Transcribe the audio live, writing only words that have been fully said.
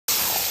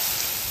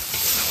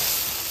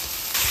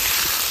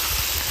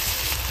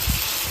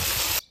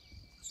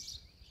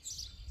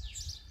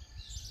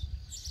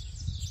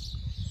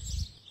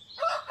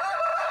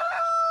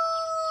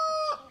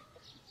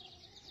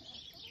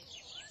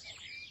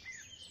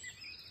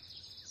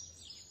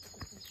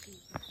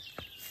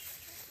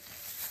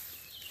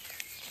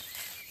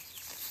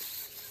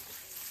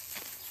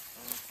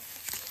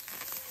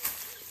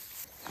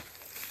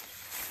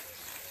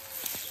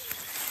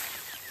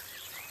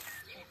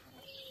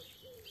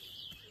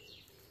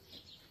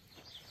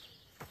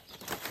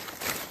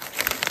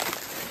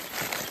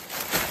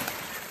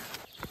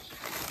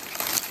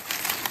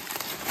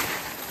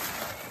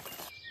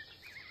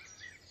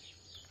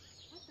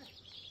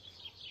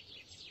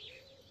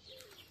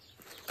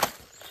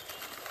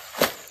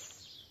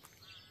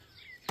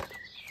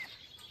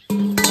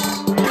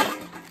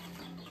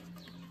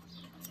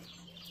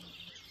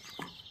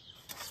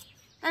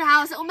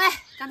是欧妹，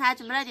刚才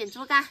准备了点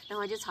猪肝，等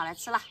会就炒来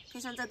吃了，配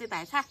上这堆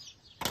白菜。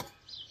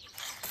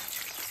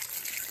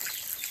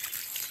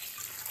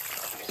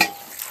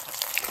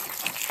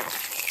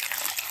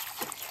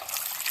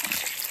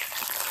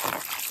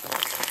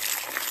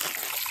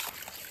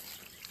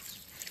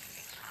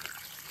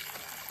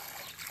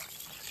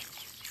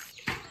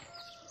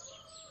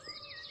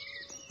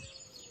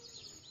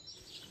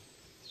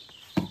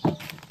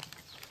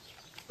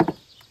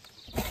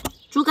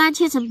猪肝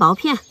切成薄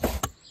片，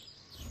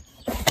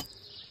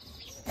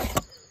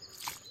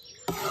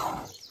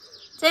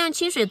再用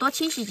清水多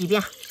清洗几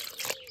遍，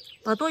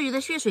把多余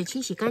的血水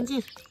清洗干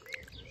净。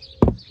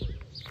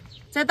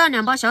再倒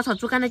2包小炒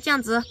猪肝的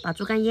酱汁，把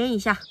猪肝腌一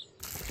下，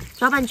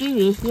抓拌均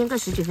匀，腌个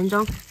10几分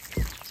钟。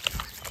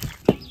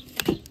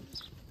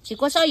起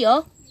锅烧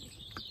油，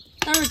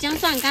倒入姜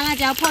蒜、干辣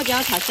椒、泡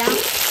椒炒香，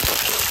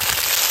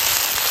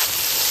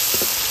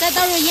再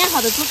倒入腌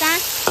好的猪肝。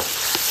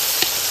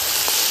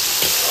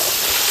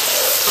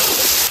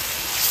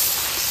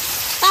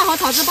 大火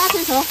炒至8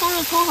成熟，放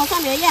入葱和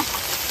蒜苗叶，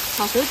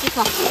炒熟即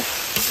可。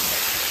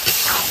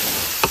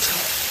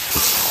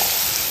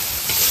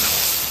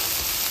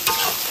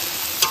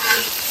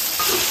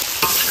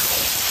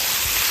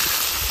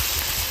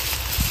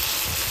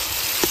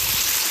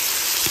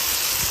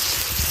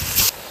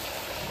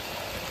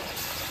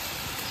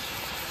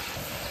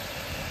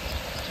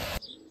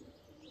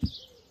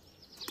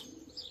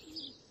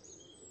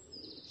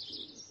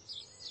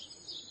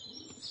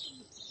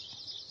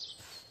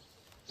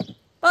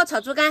爆炒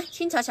猪肝，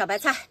清炒小白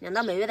菜，2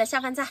道美味的下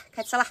饭菜，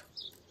开吃啦！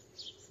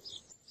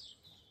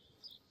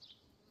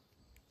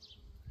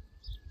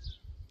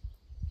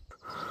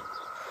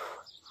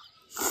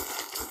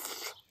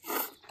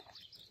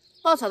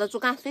爆炒的猪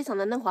肝非常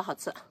的嫩滑，好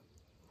吃。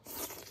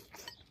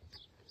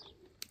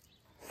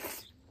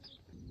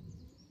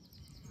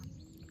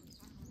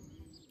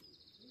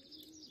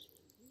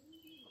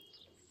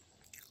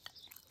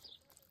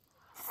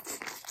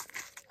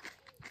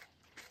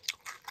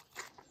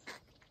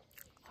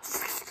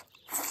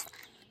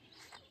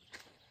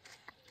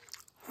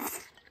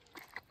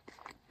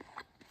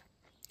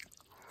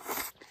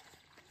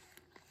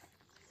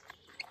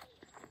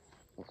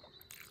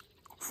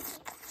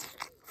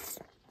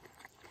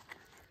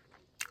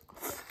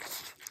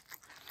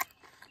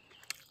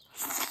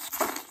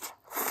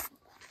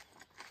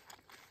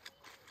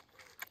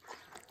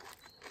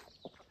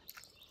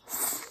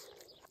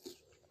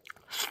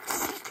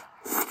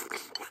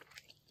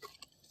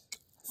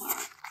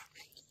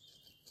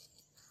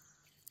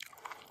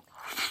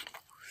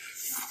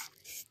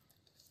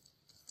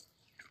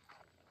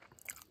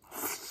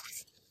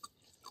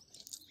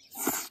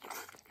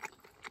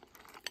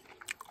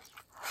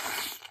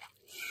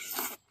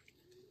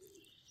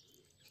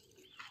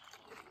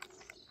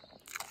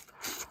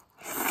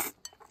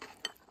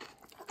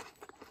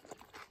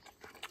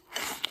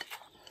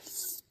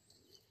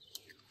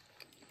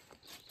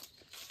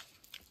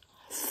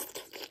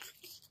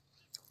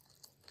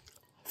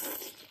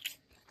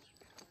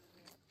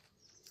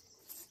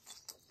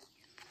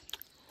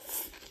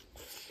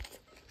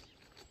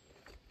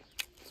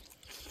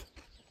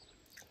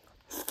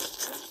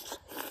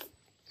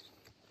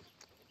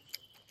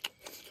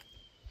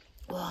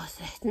哇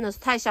塞，真的是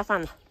太下饭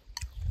了！